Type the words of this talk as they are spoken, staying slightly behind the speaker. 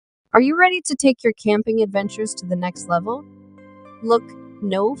Are you ready to take your camping adventures to the next level? Look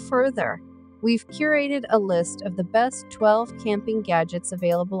no further. We've curated a list of the best 12 camping gadgets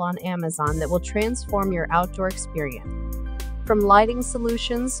available on Amazon that will transform your outdoor experience. From lighting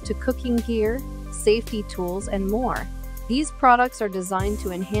solutions to cooking gear, safety tools, and more, these products are designed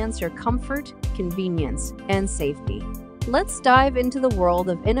to enhance your comfort, convenience, and safety. Let's dive into the world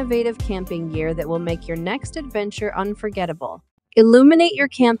of innovative camping gear that will make your next adventure unforgettable. Illuminate your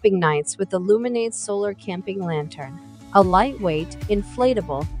camping nights with the LuminAID Solar Camping Lantern, a lightweight,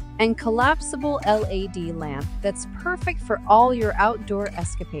 inflatable, and collapsible LED lamp that's perfect for all your outdoor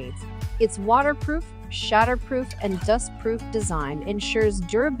escapades. Its waterproof, shatterproof, and dustproof design ensures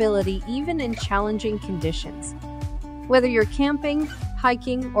durability even in challenging conditions. Whether you're camping,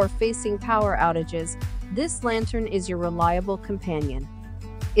 hiking, or facing power outages, this lantern is your reliable companion.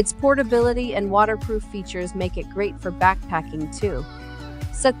 Its portability and waterproof features make it great for backpacking too.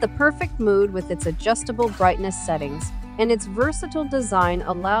 Set the perfect mood with its adjustable brightness settings, and its versatile design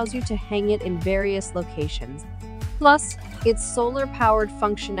allows you to hang it in various locations. Plus, its solar-powered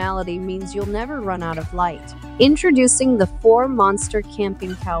functionality means you'll never run out of light. Introducing the 4 Monster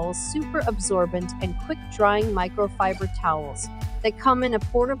Camping Towels Super Absorbent and Quick-Drying Microfiber Towels that come in a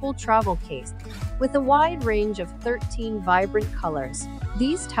portable travel case. With a wide range of 13 vibrant colors,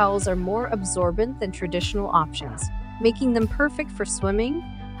 these towels are more absorbent than traditional options, making them perfect for swimming,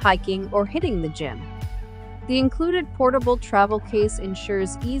 hiking, or hitting the gym. The included portable travel case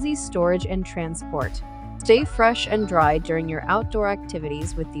ensures easy storage and transport. Stay fresh and dry during your outdoor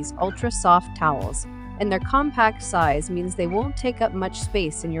activities with these ultra-soft towels, and their compact size means they won't take up much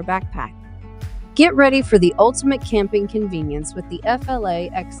space in your backpack. Get ready for the ultimate camping convenience with the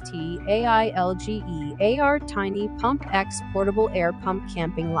FLEXTAILGEAR Tiny Pump X Portable Air Pump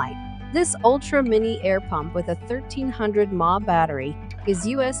Camping Light. This ultra-mini air pump with a 1300 mAh battery is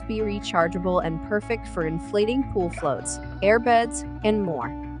USB rechargeable and perfect for inflating pool floats, airbeds, and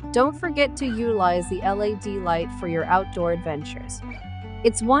more. Don't forget to utilize the LED light for your outdoor adventures.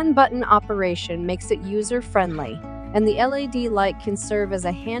 Its one-button operation makes it user-friendly, and the LED light can serve as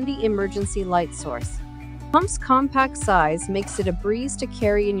a handy emergency light source. The pump's compact size makes it a breeze to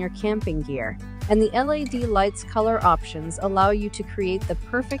carry in your camping gear, and the LED light's color options allow you to create the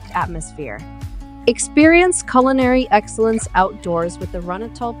perfect atmosphere. Experience culinary excellence outdoors with the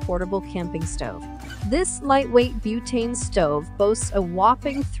Runnatal Portable Camping Stove. This lightweight butane stove boasts a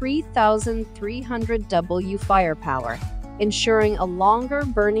whopping 3,300 W firepower, ensuring a longer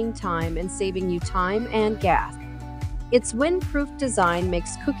burning time and saving you time and gas. Its windproof design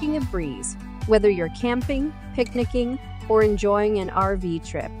makes cooking a breeze, whether you're camping, picnicking, or enjoying an RV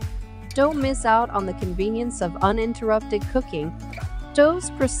trip. Don't miss out on the convenience of uninterrupted cooking. Stove's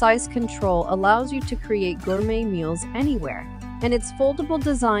precise control allows you to create gourmet meals anywhere, and its foldable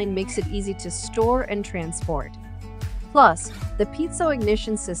design makes it easy to store and transport. Plus, the piezo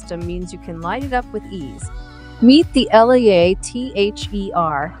ignition system means you can light it up with ease. Meet the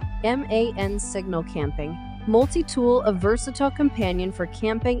LEATHERMAN Signal Camping Multitool, a versatile companion for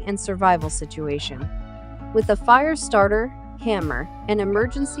camping and survival situation. With a fire starter, hammer, and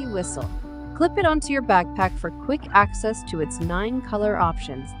emergency whistle, clip it onto your backpack for quick access to its 9 color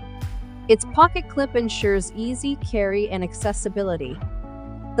options. Its pocket clip ensures easy carry and accessibility.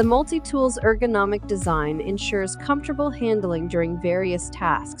 The Multitool's ergonomic design ensures comfortable handling during various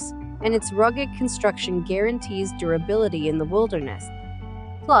tasks, and its rugged construction guarantees durability in the wilderness.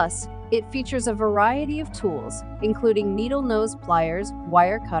 Plus, it features a variety of tools, including needle nose pliers,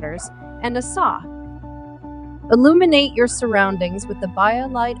 wire cutters, and a saw. Illuminate your surroundings with the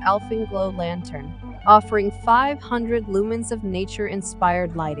BioLight Alpenglow Lantern, offering 500 lumens of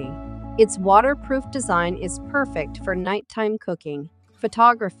nature-inspired lighting. Its waterproof design is perfect for nighttime cooking,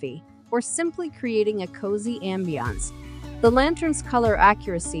 photography, or simply creating a cozy ambiance. The lantern's color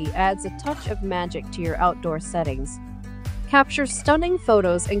accuracy adds a touch of magic to your outdoor settings. Capture stunning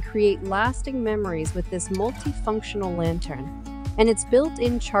photos and create lasting memories with this multifunctional lantern, and its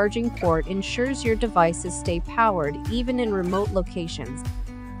built-in charging port ensures your devices stay powered even in remote locations.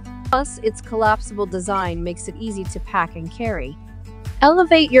 Plus, its collapsible design makes it easy to pack and carry.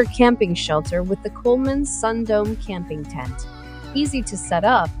 Elevate your camping shelter with the Coleman Sundome Camping Tent. Easy to set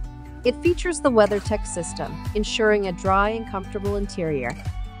up, it features the WeatherTech system, ensuring a dry and comfortable interior.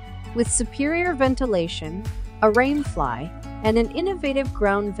 With superior ventilation, a rainfly, and an innovative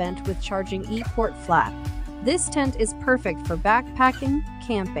ground vent with charging e-port flap, this tent is perfect for backpacking,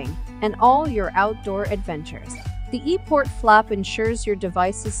 camping, and all your outdoor adventures. The e-port flap ensures your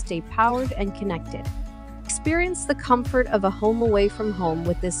devices stay powered and connected. Experience the comfort of a home away from home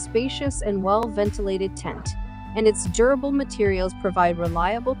with this spacious and well-ventilated tent. and its durable materials provide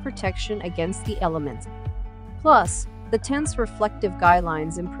reliable protection against the elements. Plus, the tent's reflective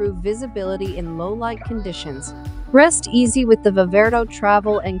guidelines improve visibility in low-light conditions. Rest easy with the Viverto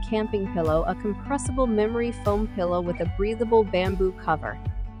Travel and Camping Pillow, a compressible memory foam pillow with a breathable bamboo cover.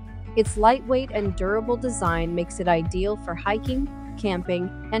 Its lightweight and durable design makes it ideal for hiking, camping,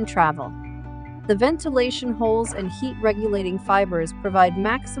 and travel. The ventilation holes and heat-regulating fibers provide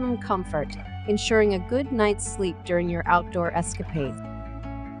maximum comfort, ensuring a good night's sleep during your outdoor escapades.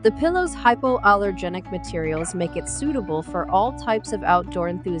 The pillow's hypoallergenic materials make it suitable for all types of outdoor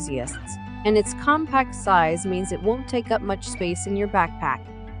enthusiasts, and its compact size means it won't take up much space in your backpack.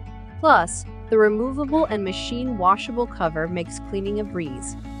 Plus, the removable and machine-washable cover makes cleaning a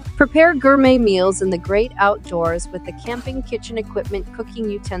breeze. Prepare gourmet meals in the great outdoors with the Camping Kitchen Equipment Cooking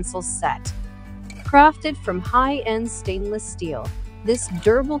Utensils Set. Crafted from high-end stainless steel, this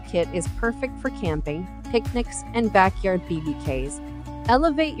durable kit is perfect for camping, picnics, and backyard BBQs.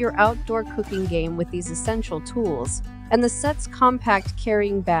 Elevate your outdoor cooking game with these essential tools, and the set's compact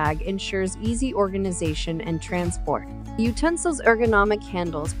carrying bag ensures easy organization and transport. The utensil's ergonomic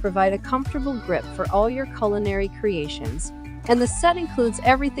handles provide a comfortable grip for all your culinary creations, and the set includes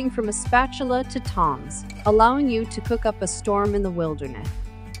everything from a spatula to tongs, allowing you to cook up a storm in the wilderness.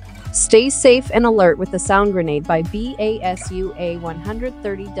 Stay safe and alert with the Sound Grenade by BASU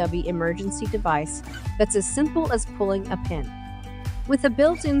A130W emergency device that's as simple as pulling a pin. With a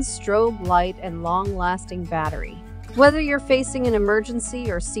built-in strobe light and long-lasting battery, whether you're facing an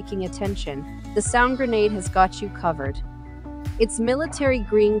emergency or seeking attention, the Sound Grenade has got you covered. Its military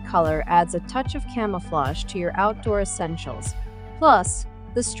green color adds a touch of camouflage to your outdoor essentials. Plus,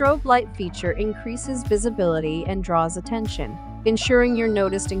 the strobe light feature increases visibility and draws attention, ensuring you're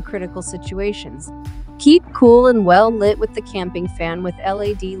noticed in critical situations. Keep cool and well lit with the camping fan with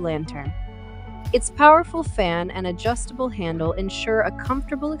LED lantern. Its powerful fan and adjustable handle ensure a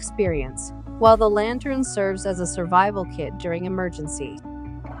comfortable experience, while the lantern serves as a survival kit during emergency.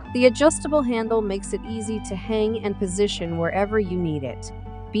 The adjustable handle makes it easy to hang and position wherever you need it.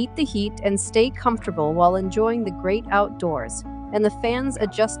 Beat the heat and stay comfortable while enjoying the great outdoors, and the fan's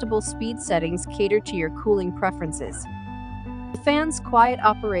adjustable speed settings cater to your cooling preferences. The fan's quiet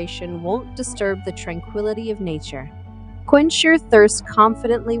operation won't disturb the tranquility of nature. Quench your thirst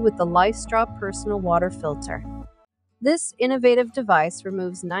confidently with the LifeStraw Personal Water Filter. This innovative device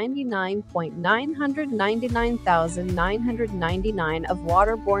removes 99,999,999 of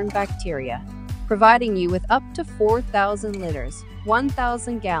waterborne bacteria, providing you with up to 4,000 liters,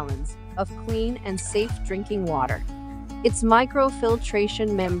 1,000 gallons, of clean and safe drinking water. Its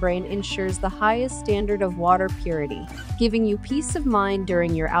microfiltration membrane ensures the highest standard of water purity, giving you peace of mind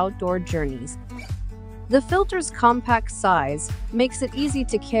during your outdoor journeys. The filter's compact size makes it easy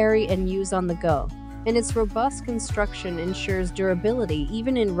to carry and use on the go, and its robust construction ensures durability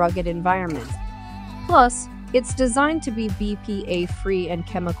even in rugged environments. Plus, it's designed to be BPA-free and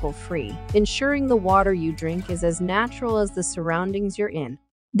chemical-free, ensuring the water you drink is as natural as the surroundings you're in.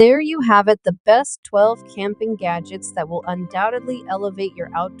 There you have it, the best 12 camping gadgets that will undoubtedly elevate your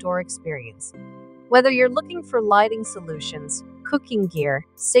outdoor experience. Whether you're looking for lighting solutions, cooking gear,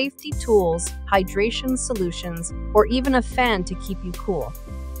 safety tools, hydration solutions, or even a fan to keep you cool,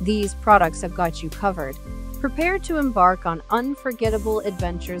 these products have got you covered. Prepare to embark on unforgettable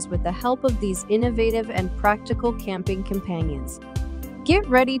adventures with the help of these innovative and practical camping companions. Get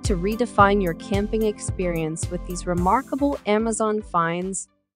ready to redefine your camping experience with these remarkable Amazon finds.